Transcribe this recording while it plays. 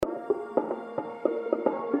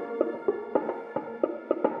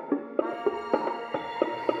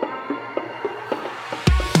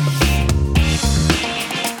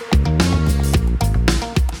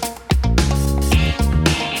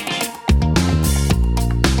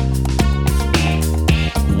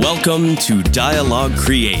Welcome to Dialogue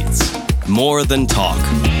Creates, More Than Talk,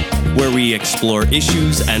 where we explore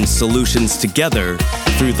issues and solutions together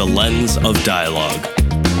through the lens of dialogue.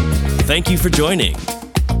 Thank you for joining.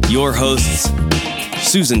 Your hosts,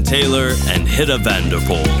 Susan Taylor and Hitta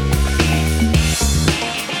Vanderpool.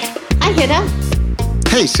 Hi, Hitta.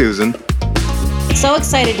 Hey, Susan. So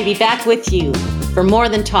excited to be back with you for More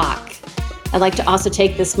Than Talk. I'd like to also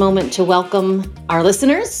take this moment to welcome our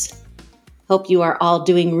listeners. Hope you are all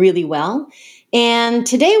doing really well. And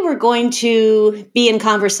today we're going to be in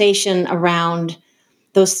conversation around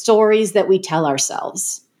those stories that we tell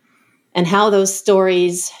ourselves and how those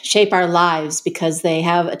stories shape our lives because they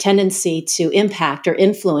have a tendency to impact or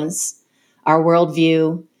influence our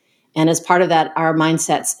worldview, and as part of that, our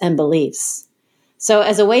mindsets and beliefs. So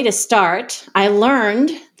as a way to start, I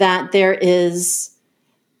learned that there is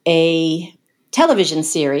a television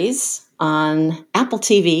series on Apple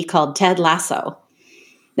TV called Ted Lasso.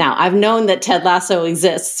 Now, I've known that Ted Lasso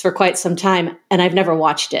exists for quite some time, and I've never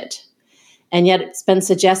watched it. And yet it's been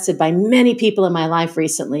suggested by many people in my life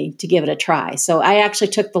recently to give it a try. So I actually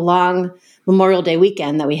took the long Memorial Day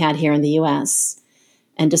weekend that we had here in the U.S.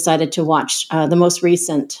 and decided to watch the most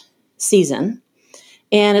recent season.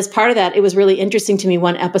 And as part of that, it was really interesting to me,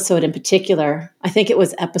 one episode in particular. I think it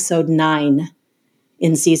was episode 9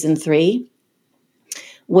 in season 3,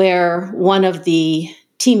 where one of the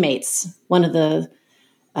teammates, one of the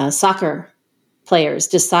soccer players,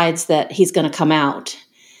 decides that he's going to come out.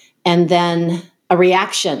 And then a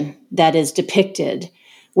reaction that is depicted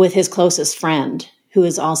with his closest friend, who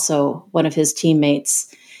is also one of his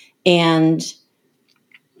teammates, and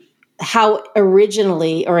how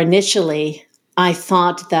originally or initially I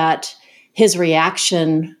thought that his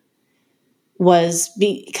reaction was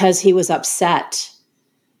because he was upset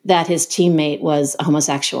that his teammate was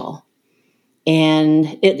homosexual.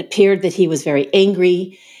 And it appeared that he was very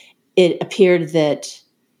angry. It appeared that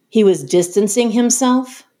he was distancing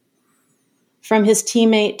himself from his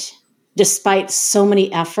teammate, despite so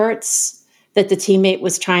many efforts that the teammate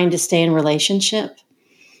was trying to stay in relationship.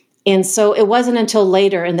 And so it wasn't until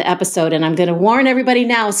later in the episode, and I'm going to warn everybody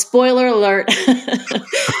now, spoiler alert.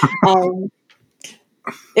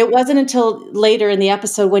 It wasn't until later in the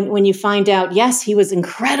episode when you find out, yes, he was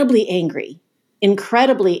incredibly angry. And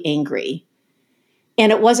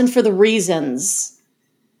it wasn't for the reasons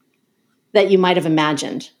that you might have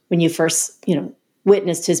imagined when you first,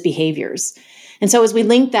 witnessed his behaviors. And so as we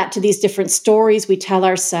link that to these different stories we tell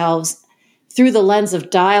ourselves through the lens of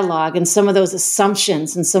dialogue and some of those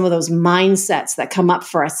assumptions and some of those mindsets that come up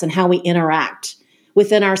for us and how we interact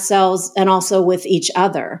within ourselves and also with each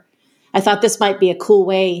other, I thought this might be a cool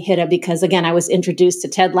way, Hitta, because again, I was introduced to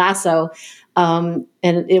Ted Lasso, and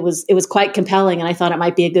it was quite compelling, and I thought it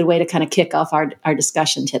might be a good way to kind of kick off our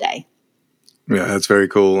discussion today. Yeah, that's very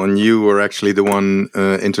cool. And you were actually the one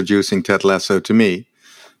introducing Ted Lasso to me.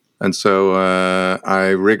 And so I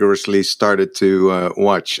rigorously started to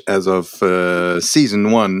watch as of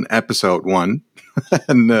season 1, episode 1.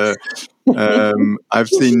 And I've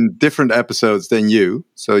seen different episodes than you.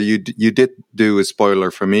 So you did do a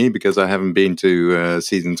spoiler for me because I haven't been to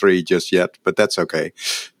season 3 just yet, but that's okay.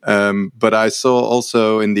 But I saw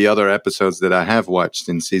also in the other episodes that I have watched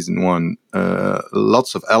in season 1,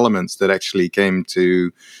 lots of elements that actually came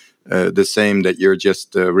to the same that you're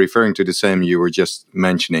just referring to, the same you were just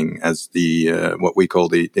mentioning as the what we call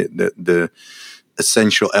the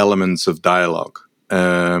essential elements of dialogue.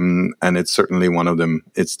 And it's certainly one of them.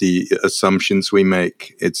 It's the assumptions we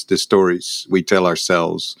make. It's the stories we tell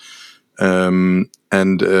ourselves. What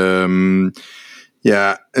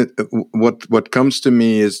comes to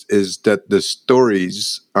me is that the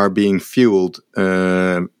stories are being fueled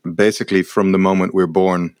basically from the moment we're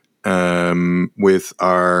born, with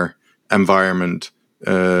our environment,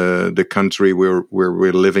 the country where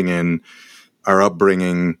we're living in, our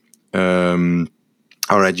upbringing,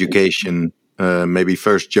 our education. Maybe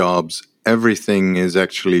first jobs, everything is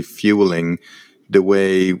actually fueling the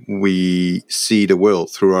way we see the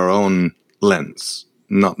world through our own lens,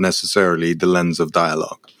 not necessarily the lens of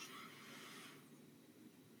dialogue.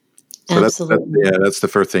 Absolutely. So that's the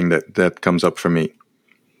first thing that comes up for me.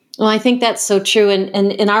 Well, I think that's so true.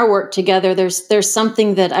 And in our work together, there's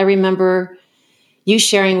something that I remember you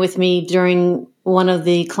sharing with me during one of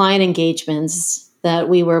the client engagements that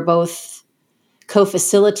we were both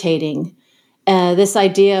co-facilitating. This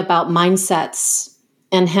idea about mindsets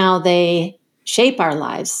and how they shape our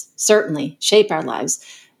lives, certainly shape our lives,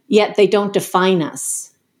 yet they don't define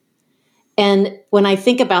us. And when I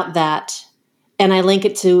think about that, and I link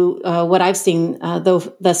it to what I've seen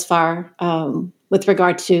thus far with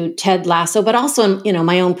regard to Ted Lasso, but also in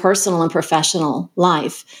my own personal and professional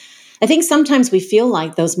life, I think sometimes we feel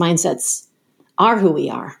like those mindsets are who we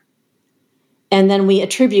are. And then we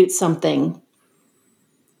attribute something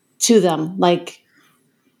to them, like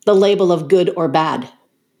the label of good or bad.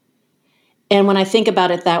 And when I think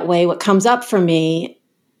about it that way, what comes up for me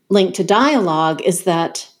linked to dialogue is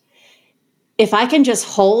that if I can just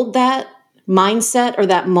hold that mindset or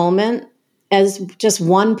that moment as just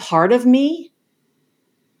one part of me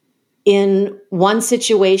in one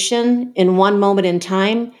situation, in one moment in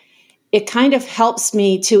time, it kind of helps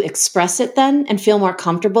me to express it then and feel more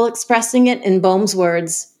comfortable expressing it. In Boehm's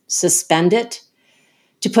words, suspend it,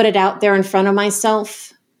 to put it out there in front of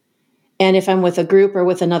myself. And if I'm with a group or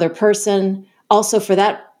with another person, also for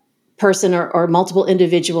that person or multiple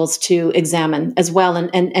individuals to examine as well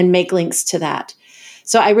and make links to that.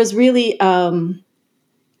 So I was really,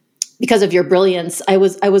 because of your brilliance, I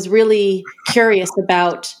was really curious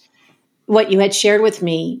about what you had shared with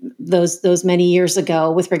me those many years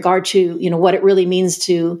ago with regard to, what it really means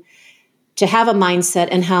to have a mindset,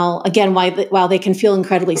 and how, again, while they can feel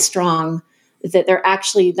incredibly strong, that they're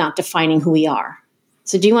actually not defining who we are.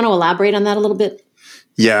 So do you want to elaborate on that a little bit?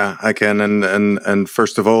 Yeah, I can. And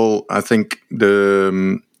first of all, I think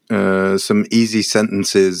some easy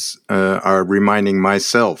sentences are reminding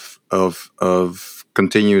myself of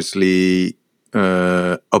continuously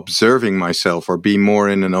observing myself, or be more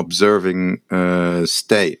in an observing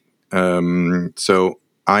state. So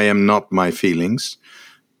I am not my feelings.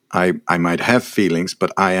 I might have feelings,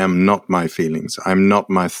 but I am not my feelings. I'm not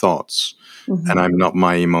my thoughts, and I'm not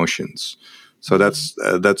my emotions. So that's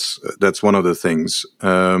one of the things.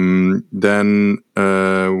 Then,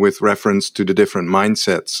 with reference to the different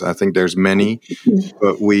mindsets, I think there's many,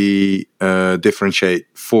 but we differentiate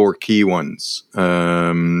 4 key ones.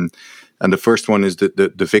 And the first one is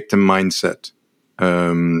the victim mindset.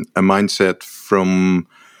 A mindset from,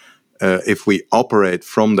 if we operate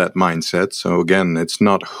from that mindset, so again, it's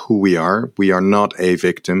not who we are. We are not a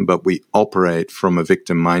victim, but we operate from a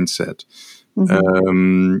victim mindset.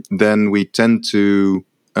 Then we tend to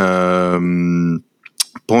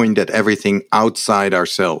point at everything outside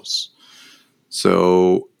ourselves.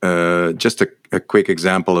 So just a quick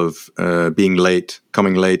example of coming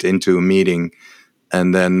late into a meeting,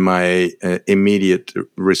 and then my immediate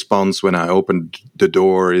response when I opened the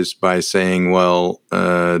door is by saying, well,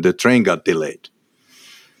 the train got delayed.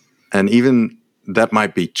 And even that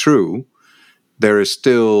might be true, there is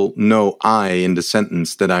still no I in the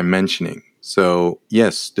sentence that I'm mentioning. So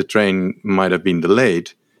yes, the train might have been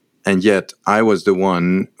delayed, and yet I was the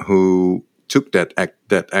one who took that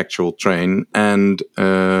actual train, and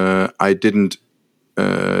I didn't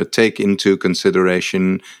take into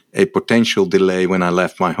consideration a potential delay when I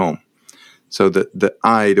left my home. So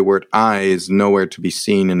the word I is nowhere to be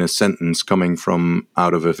seen in a sentence coming from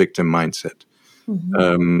out of a victim mindset.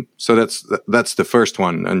 So that's the first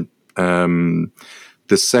one, and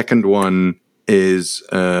the second one is,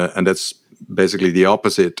 and that's basically the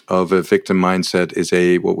opposite of a victim mindset, is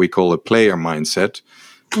what we call a player mindset.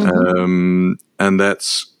 And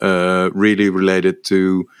that's really related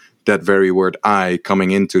to that very word I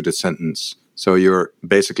coming into the sentence. So you're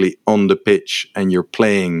basically on the pitch and you're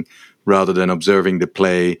playing rather than observing the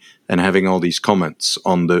play and having all these comments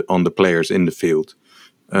on the players in the field.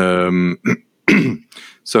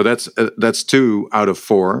 So that's 2 out of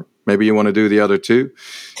 4. Maybe you want to do the other 2?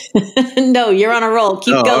 No, you're on a roll.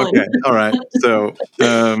 Keep going. Okay. All right. So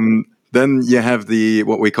then you have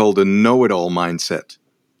what we call the know-it-all mindset.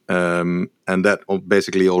 And that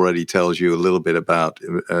basically already tells you a little bit about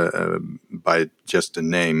by just the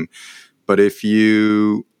name. But if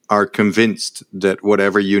you are convinced that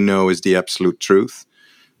whatever you know is the absolute truth,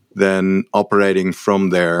 then operating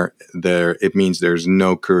from there it means there's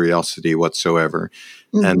no curiosity whatsoever.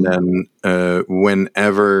 And then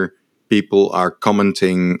whenever people are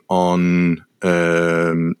commenting on,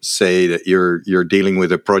 say that you're dealing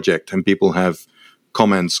with a project and people have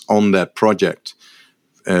comments on that project,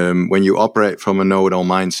 when you operate from a know-it-all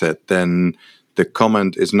mindset, then the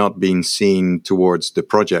comment is not being seen towards the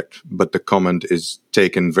project, but the comment is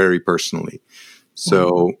taken very personally.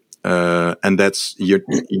 So, and that's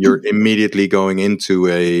you're immediately going into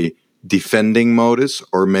a defending modus,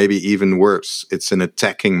 or maybe even worse, it's an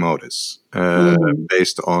attacking modus,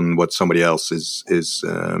 based on what somebody else is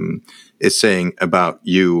saying about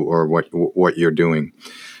you or what you're doing.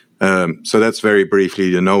 So that's very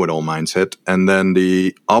briefly the know-it-all mindset. And then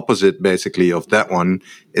the opposite, basically, of that one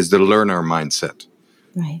is the learner mindset,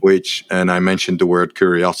 which, and I mentioned the word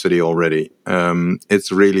curiosity already.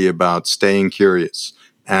 It's really about staying curious,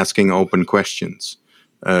 asking open questions,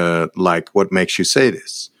 like what makes you say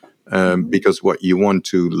this? because what you want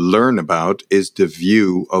to learn about is the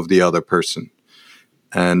view of the other person.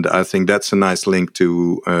 And I think that's a nice link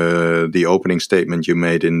to the opening statement you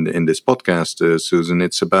made in this podcast, Susan.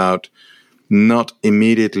 It's about not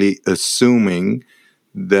immediately assuming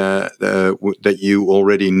that you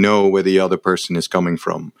already know where the other person is coming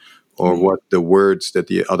from, or what the words that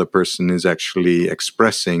the other person is actually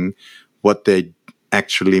expressing, what they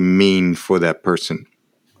actually mean for that person.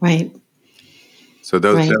 Right. So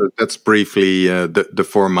that's briefly the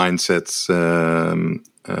four mindsets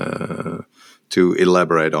to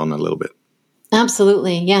elaborate on a little bit.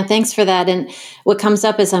 Absolutely. Yeah, thanks for that. And what comes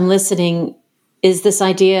up as I'm listening is this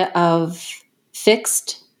idea of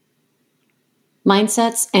fixed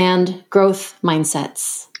mindsets and growth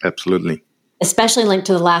mindsets. Absolutely. Especially linked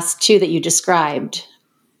to the last two that you described,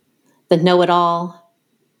 the know-it-all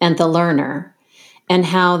and the learner, and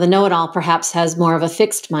how the know-it-all perhaps has more of a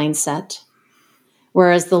fixed mindset,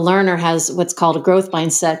 whereas the learner has what's called a growth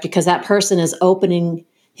mindset, because that person is opening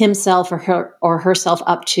himself or herself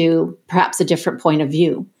up to perhaps a different point of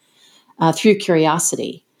view through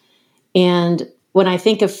curiosity. And when I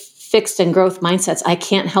think of fixed and growth mindsets, I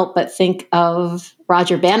can't help but think of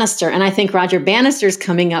Roger Bannister. And I think Roger Bannister is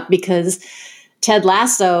coming up because Ted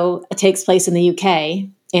Lasso takes place in the UK,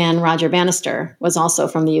 and Roger Bannister was also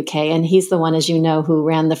from the UK. And he's the one, as you know, who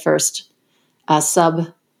ran the first sub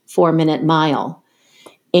 4-minute mile.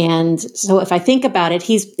 And so if I think about it,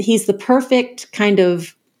 he's the perfect kind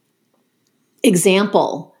of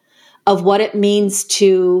example of what it means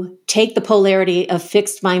to take the polarity of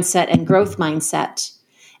fixed mindset and growth mindset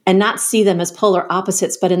and not see them as polar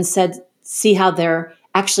opposites, but instead see how they're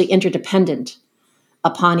actually interdependent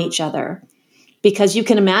upon each other. Because you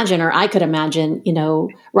can imagine, or I could imagine,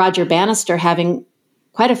 Roger Bannister having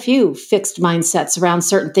quite a few fixed mindsets around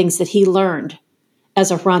certain things that he learned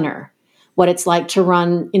as a runner, what it's like to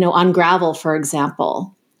run, on gravel, for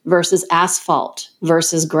example, versus asphalt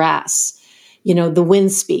versus grass, the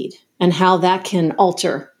wind speed and how that can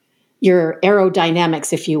alter your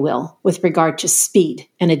aerodynamics, if you will, with regard to speed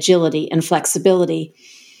and agility and flexibility.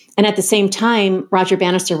 And at the same time, Roger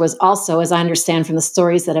Bannister was also, as I understand from the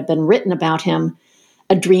stories that have been written about him,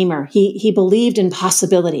 a dreamer. He believed in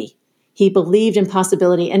possibility. He believed in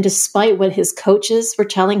possibility. And despite what his coaches were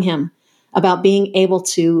telling him about being able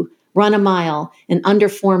to run a mile in under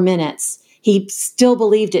 4 minutes, he still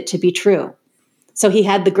believed it to be true. So he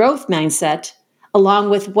had the growth mindset along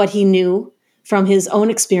with what he knew from his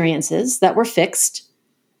own experiences that were fixed.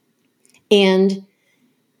 And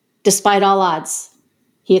despite all odds,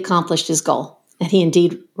 he accomplished his goal. And he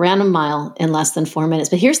indeed ran a mile in less than 4 minutes.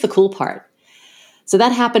 But here's the cool part. So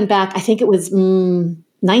that happened back, I think it was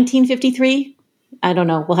 1953. I don't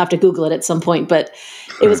know. We'll have to Google it at some point, but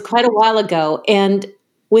it was quite a while ago. And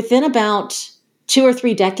within about 2 or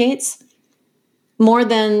 3 decades, more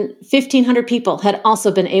than 1,500 people had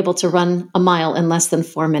also been able to run a mile in less than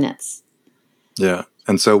 4 minutes. Yeah.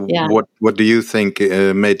 And so what do you think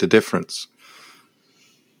made the difference?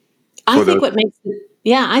 I think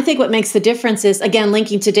what makes the difference is, again,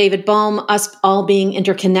 linking to David Bohm, us all being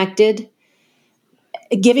interconnected,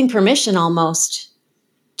 giving permission almost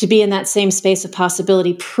to be in that same space of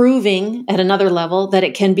possibility, proving at another level that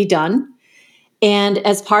it can be done. And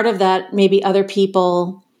as part of that, maybe other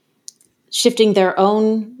people shifting their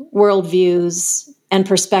own worldviews and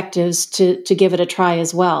perspectives to give it a try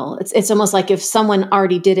as well. It's almost like if someone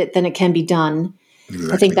already did it, then it can be done.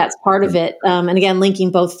 Exactly. I think that's part of it. And again, linking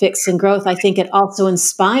both fix and growth, I think it also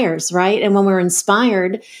inspires, right? And when we're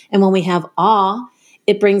inspired and when we have awe,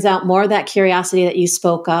 it brings out more of that curiosity that you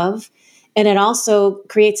spoke of. And it also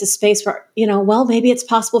creates a space for, maybe it's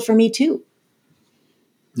possible for me too.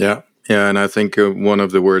 Yeah. Yeah. And I think one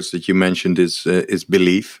of the words that you mentioned is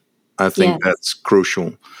belief. I think that's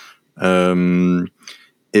crucial. And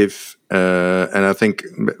I think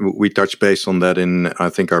we touched base on that in, I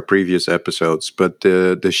think, our previous episodes, but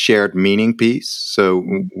the shared meaning piece. So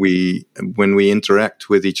when we interact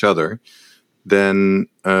with each other, then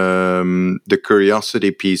the curiosity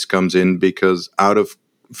piece comes in, because out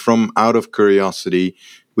of curiosity,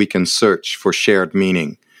 we can search for shared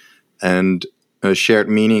meaning. And shared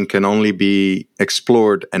meaning can only be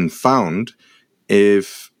explored and found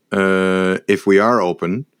if we are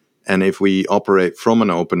open and if we operate from an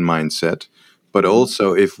open mindset, but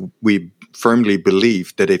also if we firmly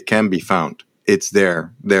believe that it can be found. It's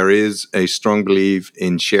there. There is a strong belief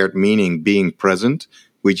in shared meaning being present.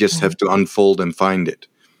 We just have to unfold and find it.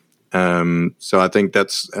 So I think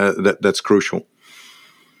that's crucial.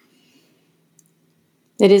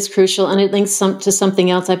 It is crucial, and it links to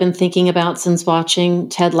something else I've been thinking about since watching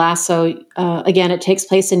Ted Lasso. Again, it takes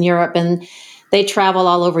place in Europe, and they travel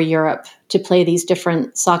all over Europe to play these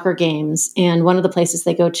different soccer games. And one of the places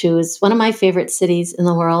they go to is one of my favorite cities in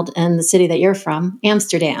the world, and the city that you're from,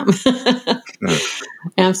 Amsterdam.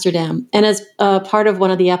 Amsterdam. And as part of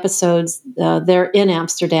one of the episodes, they're in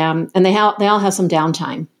Amsterdam, and they all have some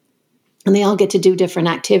downtime, and they all get to do different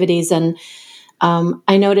activities. And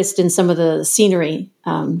I noticed in some of the scenery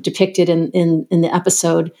depicted in the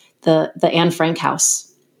episode, the Anne Frank house.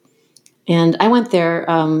 And I went there.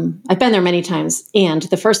 I've been there many times. And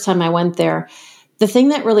the first time I went there, the thing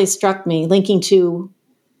that really struck me, linking to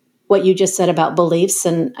what you just said about beliefs,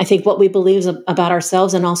 and I think what we believe about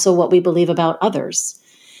ourselves and also what we believe about others.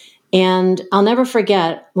 And I'll never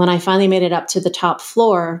forget when I finally made it up to the top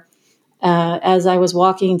floor, as I was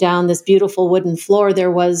walking down this beautiful wooden floor,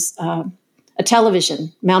 there was a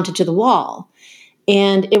television mounted to the wall.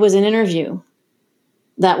 And it was an interview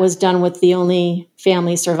that was done with the only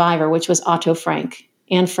family survivor, which was Otto Frank,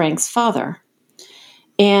 Anne Frank's father.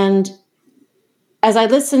 And as I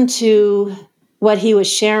listened to what he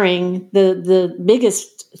was sharing, the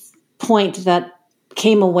biggest point that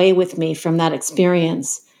came away with me from that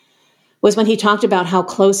experience was when he talked about how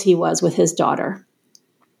close he was with his daughter.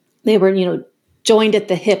 They were, joined at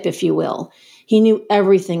the hip, if you will. He knew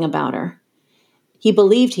everything about her. He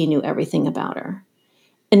believed he knew everything about her.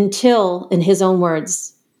 Until, in his own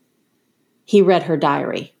words, he read her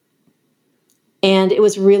diary. And it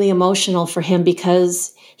was really emotional for him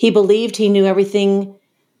because he believed he knew everything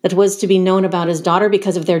that was to be known about his daughter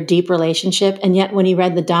because of their deep relationship. And yet when he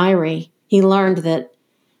read the diary, he learned that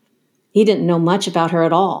he didn't know much about her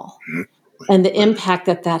at all and the impact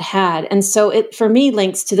that had. And so it, for me,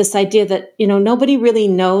 links to this idea that, nobody really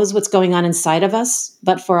knows what's going on inside of us,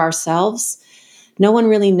 but for ourselves. No one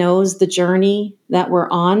really knows the journey that we're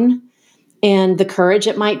on and the courage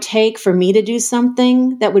it might take for me to do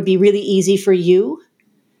something that would be really easy for you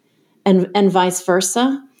and vice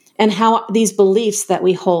versa. And how these beliefs that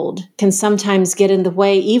we hold can sometimes get in the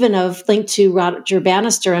way, even of linked to Roger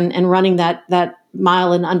Bannister and running that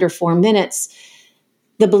mile in under 4 minutes,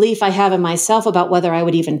 the belief I have in myself about whether I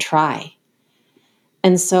would even try.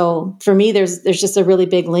 And so for me, there's just a really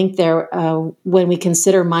big link there when we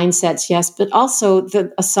consider mindsets, yes, but also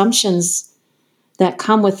the assumptions that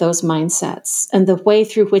come with those mindsets and the way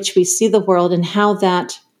through which we see the world and how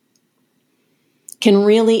that can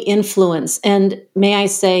really influence and, may I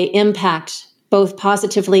say, impact both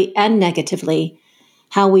positively and negatively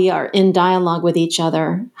how we are in dialogue with each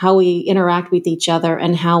other, how we interact with each other,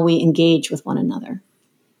 and how we engage with one another.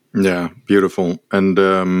 Yeah, beautiful.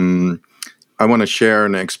 And I want to share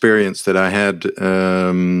an experience that I had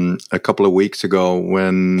a couple of weeks ago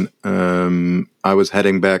when I was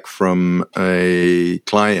heading back from a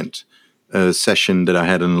client session that I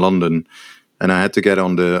had in London, and I had to get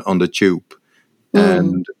on the tube.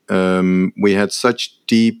 And we had such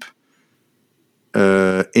deep,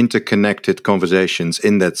 interconnected conversations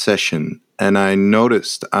in that session. And I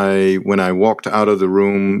noticed when I walked out of the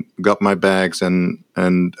room, got my bags and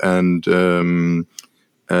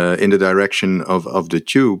in the direction of the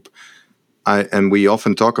tube, and we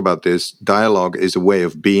often talk about this, dialogue is a way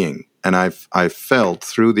of being. And I felt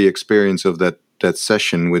through the experience of that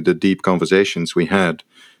session with the deep conversations we had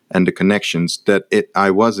and the connections that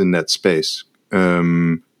I was in that space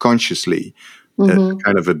consciously,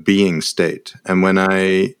 kind of a being state. And when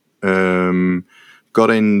I got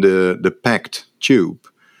in the packed tube,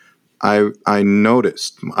 I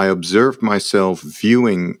noticed, I observed myself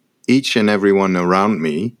viewing each and everyone around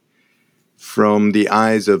me from the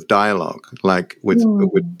eyes of dialogue, like with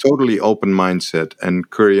totally open mindset and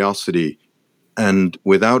curiosity, and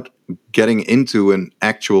without getting into an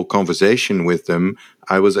actual conversation with them,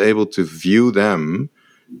 I was able to view them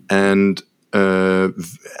and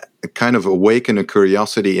kind of awaken a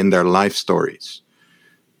curiosity in their life stories.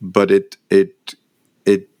 But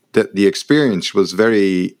the experience was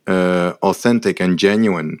very authentic and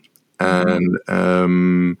genuine,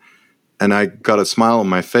 and I got a smile on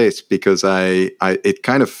my face because it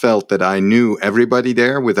kind of felt that I knew everybody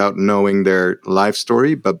there without knowing their life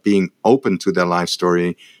story, but being open to their life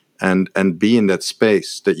story and be in that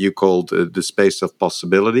space that you called the space of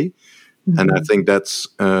possibility. And I think that's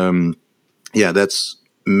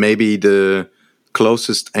maybe the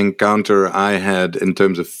closest encounter I had in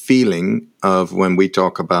terms of feeling of when we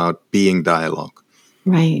talk about being dialogue.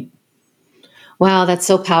 Right. Wow, that's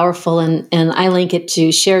so powerful. And I link it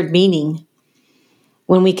to shared meaning.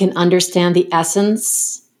 When we can understand the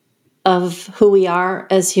essence of who we are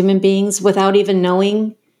as human beings without even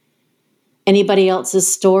knowing anybody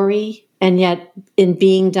else's story, and yet in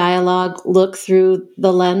being dialogue, look through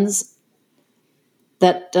the lens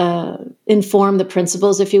that inform the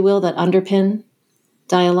principles, if you will, that underpin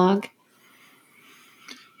dialogue?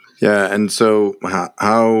 Yeah, and so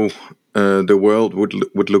how the world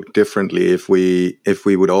would look differently if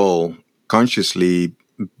we would all consciously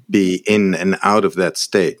be in and out of that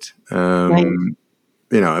state. Right. And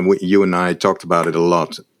you and I talked about it a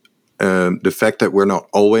lot. The fact that we're not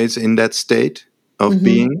always in that state of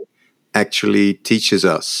being actually teaches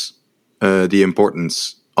us the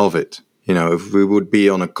importance of it. If we would be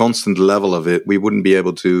on a constant level of it, we wouldn't be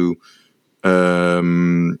able to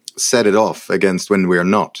set it off against when we're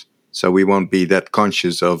not. So we won't be that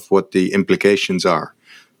conscious of what the implications are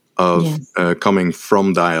of coming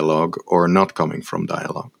from dialogue or not coming from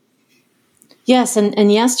dialogue. Yes,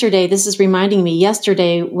 and yesterday, this is reminding me,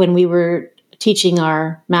 yesterday when we were teaching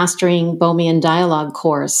our Mastering Bohemian Dialogue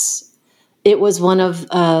course, it was one of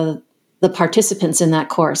the participants in that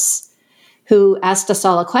course who asked us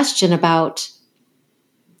all a question about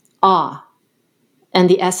awe and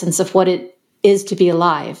the essence of what it is to be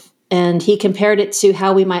alive. And he compared it to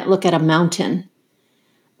how we might look at a mountain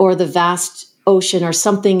or the vast ocean or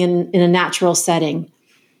something in a natural setting,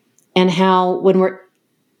 and how when we're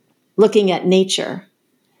looking at nature,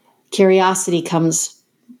 curiosity comes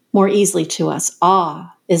more easily to us.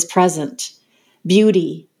 Awe is present.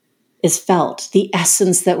 Beauty is felt. The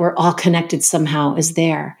essence that we're all connected somehow is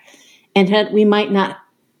there. And that we might not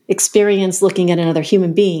experience looking at another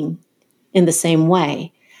human being in the same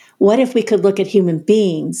way. What if we could look at human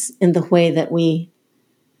beings in the way that we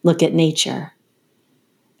look at nature?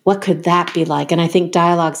 What could that be like? And I think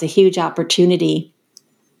dialogue's a huge opportunity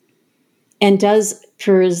and does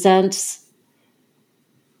present,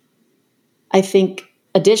 I think,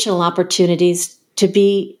 additional opportunities to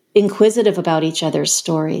be inquisitive about each other's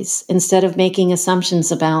stories instead of making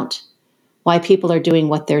assumptions about why people are doing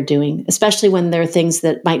what they're doing, especially when there are things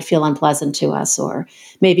that might feel unpleasant to us, or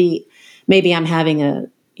maybe I'm having a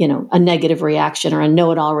negative reaction or a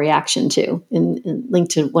know-it-all reaction to, in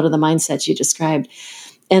linked to one of the mindsets you described.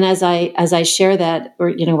 And as I share that,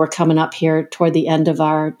 we're coming up here toward the end of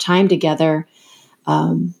our time together.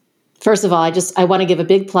 First of all, I want to give a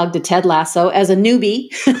big plug to Ted Lasso as a newbie.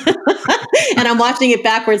 And I'm watching it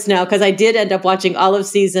backwards now because I did end up watching all of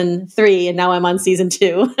season 3 and now I'm on season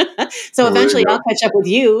 2. So eventually I'll catch up with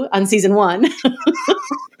you on season 1.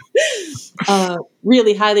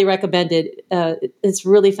 Really highly recommended. It's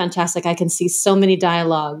really fantastic. I can see so many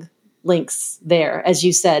dialogue links there, as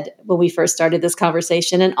you said, when we first started this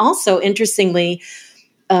conversation. And also, interestingly,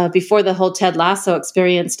 before the whole Ted Lasso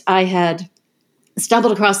experience, I had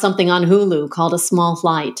stumbled across something on Hulu called A Small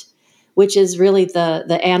Flight, which is really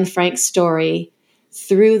the Anne Frank story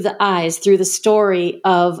through the story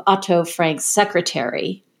of Otto Frank's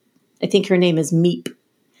secretary. I think her name is Meep.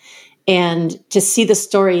 And to see the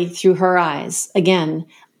story through her eyes, again,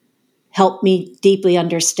 helped me deeply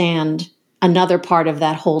understand another part of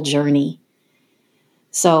that whole journey.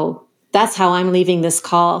 So that's how I'm leaving this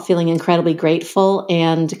call, feeling incredibly grateful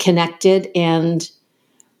and connected, and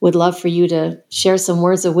would love for you to share some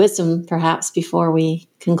words of wisdom, perhaps, before we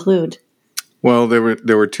conclude. Well, there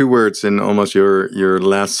were 2 words in almost your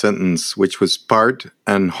last sentence, which was part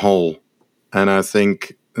and whole. And I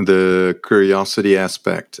think the curiosity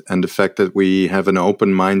aspect and the fact that we have an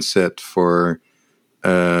open mindset for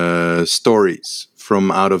stories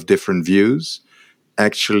from out of different views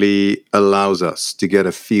actually allows us to get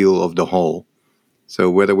a feel of the whole. So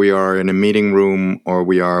whether we are in a meeting room or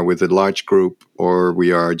we are with a large group or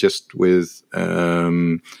we are just with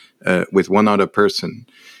one other person,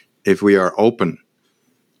 if we are open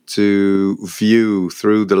to view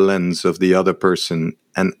through the lens of the other person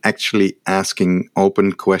and actually asking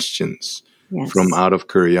open questions from out of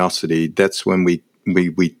curiosity, that's when we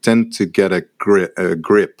tend to get a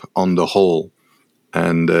grip on the whole.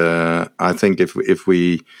 And I think if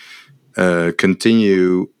we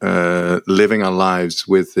continue living our lives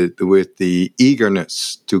with the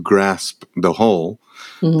eagerness to grasp the whole,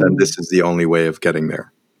 then this is the only way of getting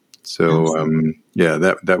there. So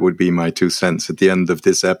that would be my 2 cents at the end of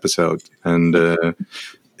this episode. And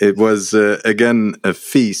it was again a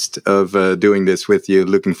feast of doing this with you.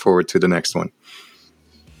 Looking forward to the next one.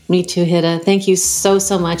 Me too, Hitta. Thank you so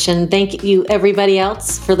much, and thank you everybody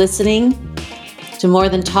else for listening to More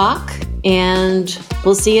Than Talk. And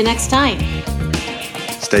we'll see you next time.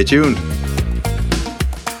 Stay tuned.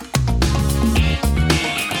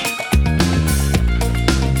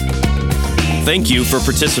 Thank you for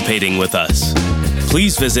participating with us.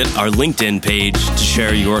 Please visit our LinkedIn page to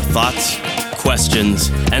share your thoughts,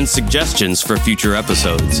 questions, and suggestions for future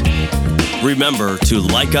episodes. Remember to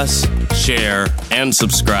like us, share, and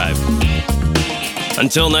subscribe.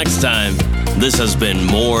 Until next time, this has been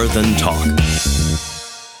More Than Talk.